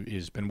 who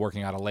has been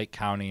working out of Lake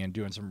County and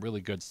doing some really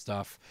good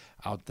stuff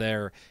out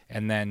there.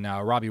 And then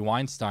Robbie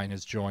Weinstein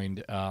has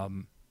joined,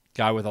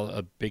 guy with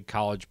a big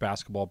college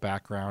basketball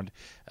background,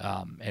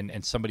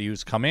 and somebody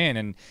who's come in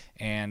and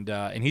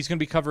he's going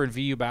to be covering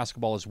VU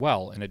basketball as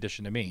well, in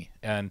addition to me.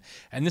 And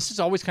this has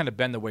always kind of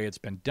been the way it's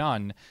been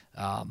done.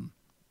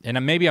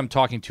 And maybe I'm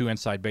talking too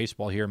inside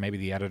baseball here. Maybe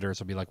the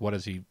editors will be like, what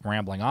is he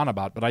rambling on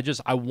about? But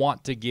I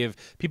want to give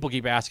 – people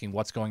keep asking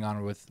what's going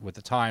on with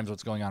the Times,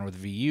 what's going on with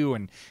VU,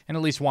 and at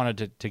least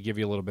wanted to give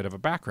you a little bit of a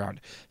background.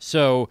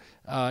 So,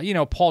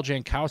 Paul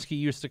Jankowski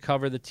used to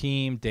cover the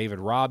team. David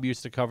Robb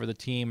used to cover the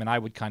team, and I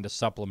would kind of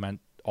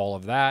supplement all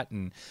of that.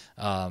 And,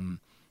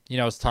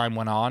 as time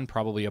went on,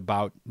 probably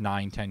about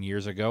 9-10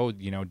 years ago,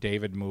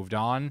 David moved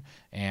on,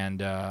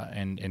 and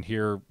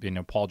here,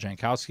 Paul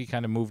Jankowski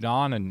kind of moved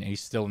on, and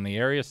he's still in the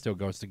area, still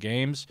goes to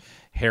games.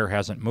 Hair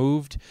hasn't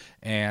moved,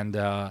 and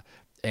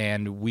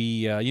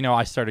we,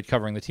 I started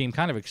covering the team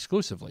kind of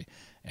exclusively.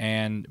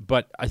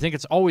 But I think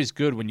it's always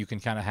good when you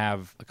can kind of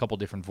have a couple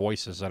different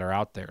voices that are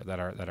out there that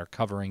are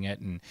covering it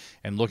and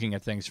looking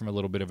at things from a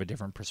little bit of a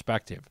different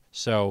perspective.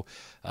 So,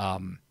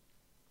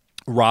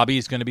 Robbie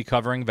is going to be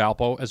covering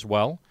Valpo as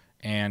well.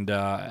 And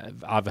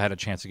I've had a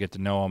chance to get to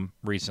know him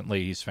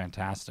recently. He's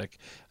fantastic.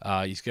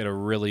 He's got a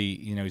really,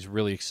 he's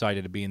really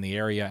excited to be in the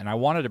area. And I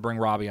wanted to bring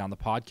Robbie on the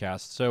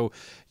podcast so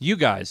you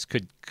guys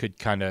could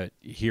kind of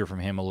hear from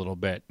him a little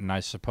bit. And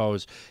I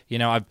suppose,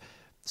 I've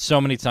so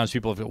many times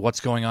people have, what's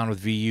going on with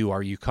VU?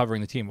 Are you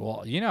covering the team?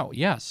 Well,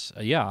 yes.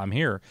 Yeah, I'm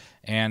here.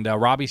 And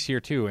Robbie's here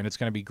too. And it's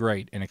going to be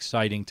great and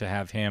exciting to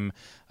have him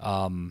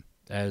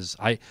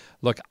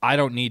I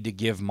don't need to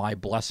give my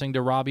blessing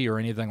to Robbie or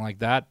anything like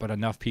that, but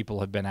enough people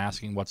have been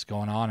asking what's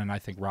going on, and I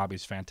think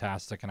Robbie's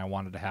fantastic, and I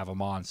wanted to have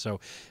him on. So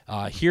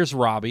here's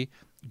Robbie.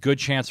 Good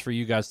chance for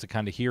you guys to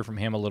kind of hear from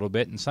him a little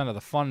bit and some of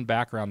the fun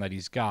background that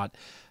he's got.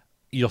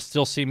 You'll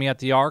still see me at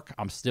the Arc.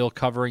 I'm still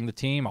covering the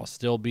team. I'll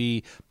still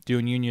be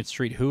doing Union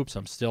Street Hoops.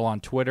 I'm still on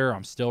Twitter.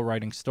 I'm still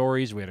writing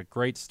stories. We had a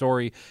great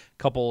story a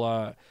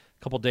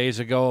couple days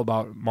ago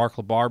about Mark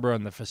LaBarbera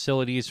and the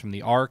facilities from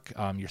the Arc.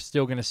 You're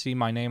still going to see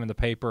my name in the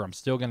paper. I'm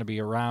still going to be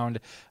around.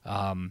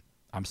 I'm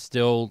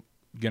still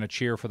going to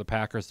cheer for the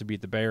Packers to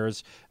beat the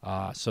Bears.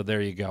 So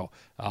there you go.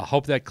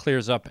 Hope that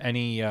clears up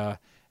any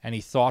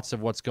thoughts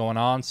of what's going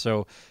on.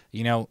 So,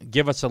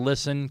 give us a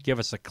listen, give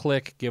us a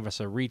click, give us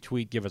a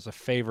retweet, give us a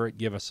favorite,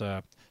 give us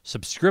a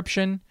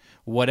subscription,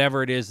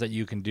 whatever it is that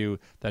you can do,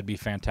 that'd be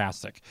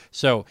fantastic.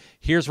 So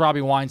here's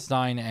Robbie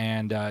Weinstein,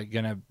 and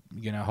gonna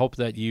hope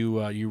that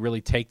you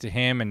really take to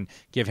him and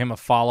give him a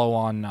follow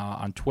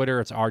on Twitter.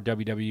 It's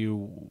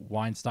RWW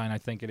Weinstein, I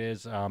think it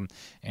is,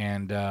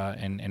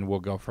 and we'll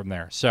go from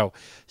there. So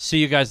see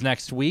you guys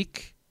next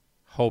week.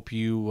 Hope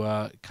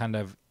you kind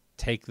of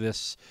take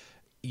this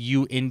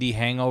Indy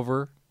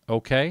hangover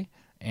okay,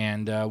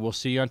 and we'll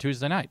see you on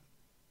Tuesday night.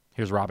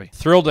 Here's Robbie.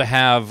 Thrilled to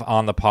have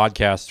on the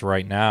podcast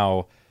right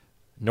now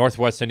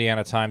Northwest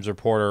Indiana Times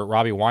reporter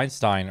Robbie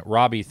Weinstein.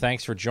 Robbie,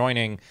 thanks for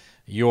joining.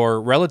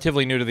 You're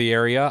relatively new to the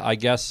area. I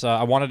guess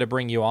I wanted to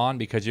bring you on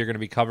because you're going to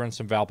be covering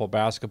some Valpo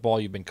basketball.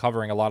 You've been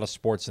covering a lot of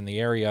sports in the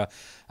area.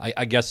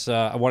 I guess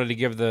I wanted to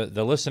give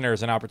the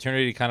listeners an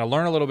opportunity to kind of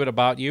learn a little bit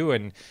about you.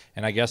 And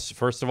I guess,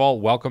 first of all,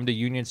 welcome to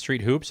Union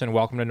Street Hoops and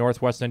welcome to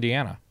Northwest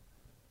Indiana.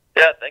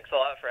 Yeah, thanks a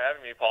lot for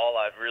having me,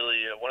 Paul. I've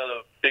really one of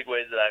the big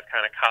ways that I've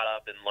kind of caught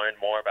up and learned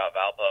more about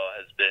Valpo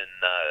has been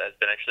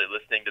actually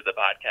listening to the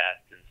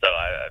podcast, and so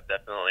I've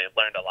definitely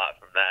learned a lot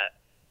from that.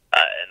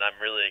 And I'm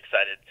really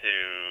excited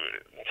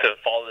to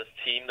follow this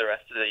team the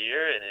rest of the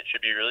year, and it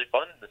should be really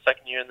fun the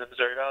second year in the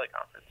Missouri Valley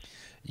Conference.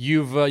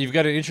 You've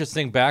got an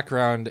interesting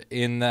background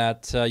in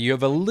that you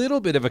have a little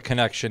bit of a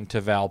connection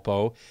to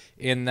Valpo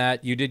in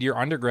that you did your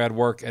undergrad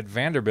work at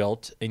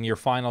Vanderbilt, and your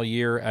final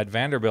year at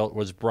Vanderbilt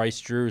was Bryce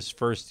Drew's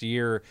first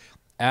year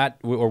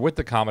with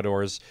the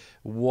Commodores.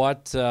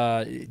 What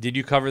did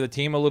you cover the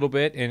team a little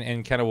bit,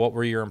 and kind of what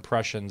were your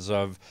impressions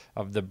of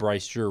the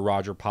Bryce Drew,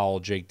 Roger Powell,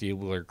 Jake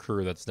Diebler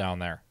crew that's down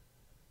there?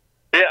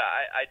 Yeah,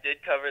 I did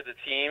cover the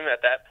team.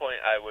 At that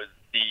point, I was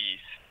the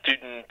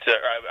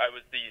I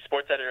was the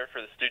sports editor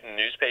for the student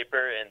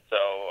newspaper, and so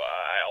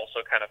I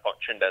also kind of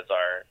functioned as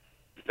our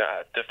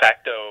de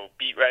facto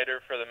beat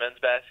writer for the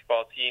men's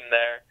basketball team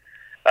there.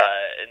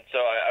 And so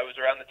I was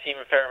around the team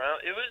a fair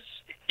amount. It was,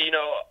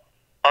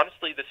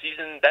 honestly, that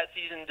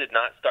season did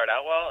not start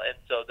out well, and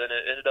so then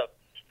it ended up,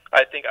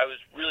 I think I was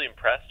really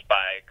impressed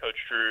by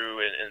Coach Drew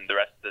and the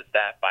rest of the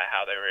staff by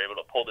how they were able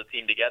to pull the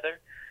team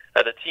together.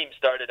 The team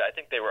started, I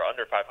think they were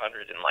under 500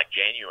 in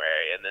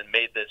January, and then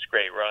made this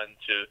great run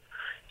to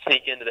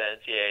sneak into the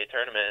NCAA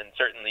tournament. And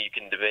certainly you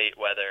can debate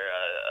whether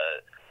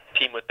a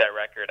team with that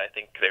record, I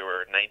think they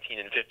were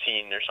 19 and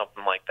 15 or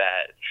something like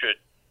that,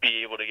 should be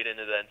able to get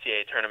into the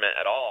NCAA tournament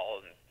at all,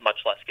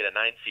 much less get a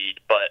 9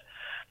 seed. But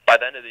by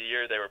the end of the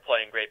year, they were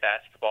playing great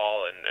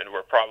basketball and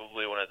were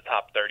probably one of the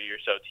top 30 or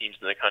so teams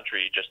in the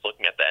country just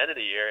looking at the end of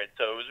the year. And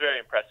so it was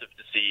very impressive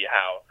to see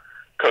how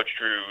Coach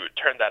Drew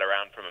turned that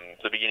around from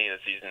the beginning of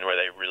the season where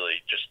they really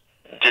just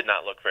did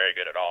not look very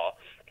good at all.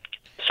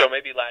 So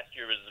maybe last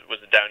year was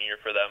a down year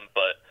for them,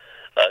 but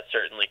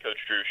certainly Coach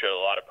Drew showed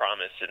a lot of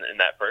promise in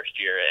that first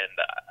year.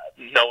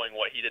 And knowing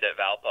what he did at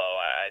Valpo,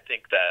 I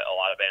think that a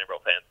lot of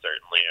Vanderbilt fans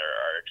certainly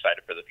are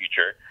excited for the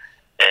future.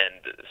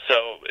 And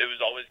so it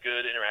was always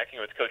good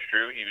interacting with Coach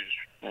Drew. He was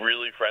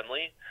really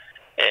friendly.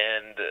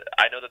 And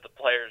I know that the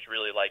players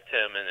really liked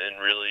him, and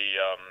really,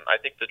 I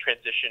think the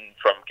transition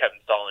from Kevin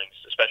Stallings,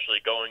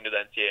 especially going to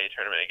the NCAA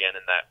tournament again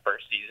in that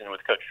first season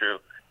with Coach Drew,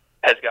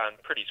 has gone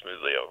pretty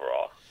smoothly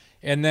overall.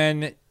 And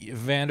then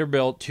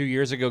Vanderbilt 2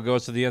 years ago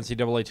goes to the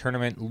NCAA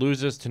tournament,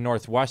 loses to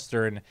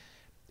Northwestern,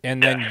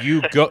 and then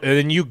you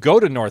go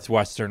to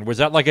Northwestern. Was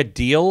that like a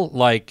deal?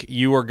 Like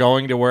you were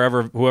going to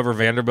whoever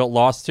Vanderbilt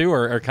lost to,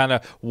 or kind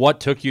of what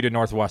took you to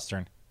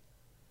Northwestern?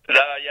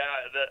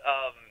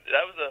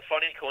 That was a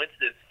funny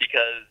coincidence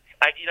because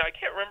I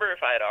can't remember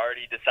if I had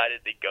already decided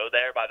to go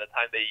there by the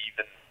time they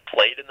even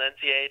played in the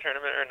NCAA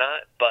tournament or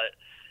not. But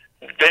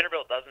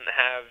Vanderbilt doesn't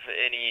have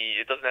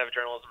a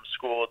journalism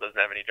school, it doesn't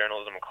have any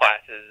journalism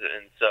classes,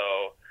 and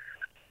so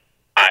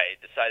I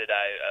decided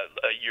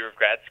a year of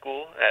grad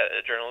school at a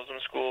journalism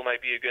school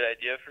might be a good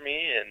idea for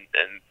me, and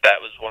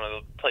that was one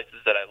of the places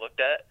that I looked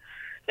at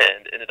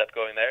and ended up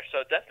going there. So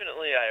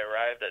definitely I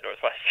arrived at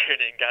Northwestern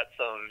and got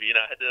some,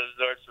 had to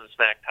absorb some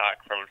smack talk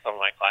from some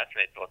of my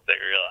classmates once they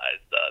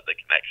realized the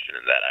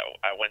connection and that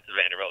I went to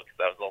Vanderbilt because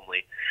that was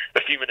only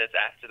a few minutes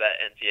after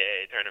that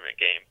NCAA tournament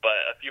game.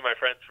 But a few of my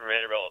friends from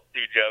Vanderbilt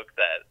do joke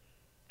that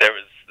there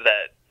was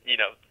that,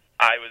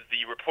 I was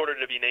the reporter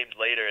to be named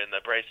later in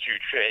the Bryce Drew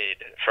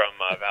trade from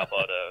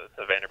Valpo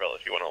to Vanderbilt,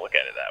 if you want to look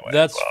at it that way.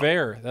 That's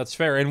fair. That's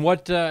fair. And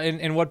what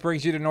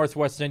brings you to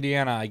Northwest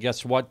Indiana? I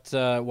guess what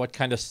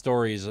kind of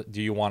stories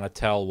do you want to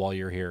tell while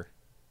you're here?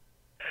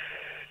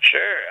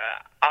 Sure.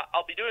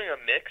 I'll be doing a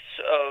mix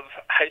of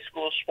high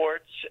school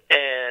sports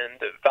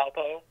and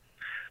Valpo.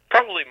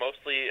 Probably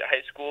mostly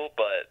high school,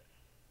 but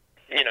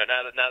now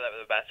that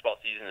the basketball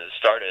season has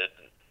started,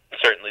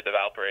 certainly the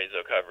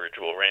Valparaiso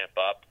coverage will ramp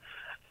up.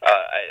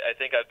 I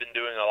think I've been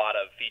doing a lot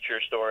of feature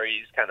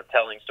stories, kind of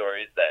telling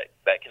stories that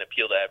can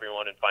appeal to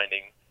everyone and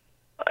finding,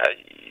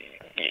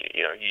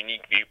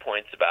 unique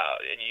viewpoints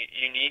about and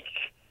unique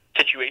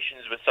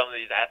situations with some of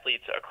these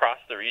athletes across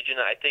the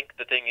region. I think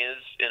the thing is,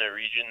 in a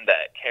region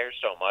that cares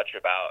so much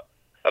about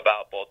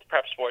both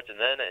prep sports and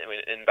then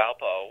in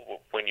Valpo,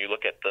 when you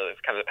look at the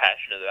kind of the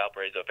passion of the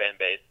Valparaiso fan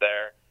base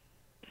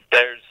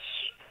there's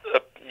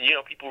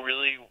people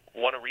really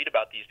want to read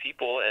about these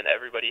people, and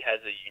everybody has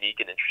a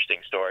unique and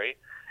interesting story.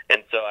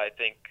 And so I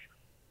think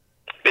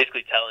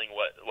basically telling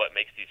what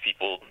makes these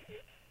people,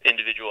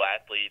 individual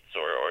athletes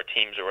or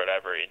teams or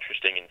whatever,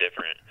 interesting and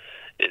different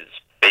is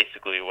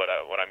basically what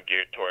I'm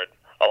geared toward.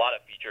 A lot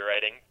of feature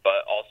writing,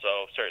 but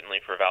also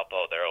certainly for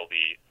Valpo there will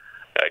be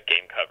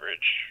game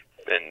coverage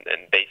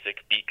and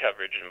basic beat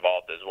coverage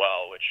involved as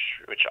well,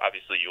 which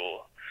obviously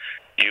you'll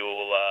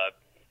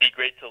be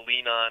great to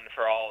lean on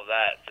for all of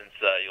that, since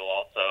you'll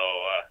also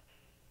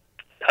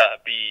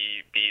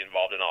be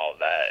involved in all of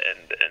that,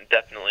 and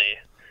definitely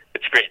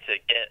it's great to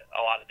get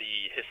a lot of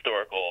the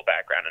historical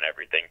background and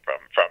everything from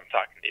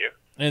talking to you.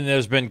 And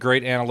there's been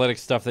great analytics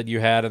stuff that you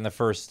had in the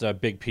first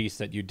big piece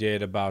that you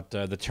did about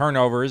the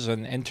turnovers,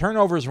 and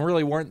turnovers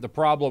really weren't the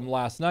problem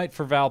last night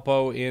for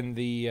Valpo in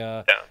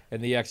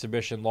the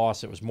exhibition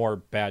loss. It was more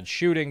bad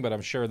shooting, but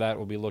I'm sure that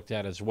will be looked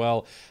at as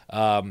well.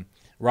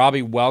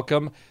 Robbie,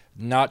 welcome.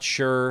 Not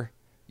sure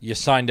you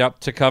signed up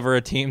to cover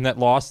a team that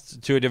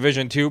lost to a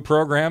Division II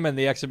program in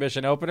the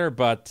exhibition opener,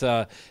 but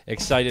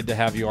excited to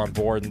have you on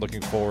board and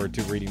looking forward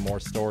to reading more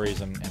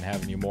stories and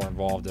having you more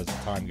involved as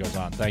time goes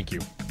on. Thank you.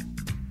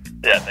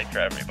 Yeah, thanks for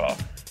having me, Paul.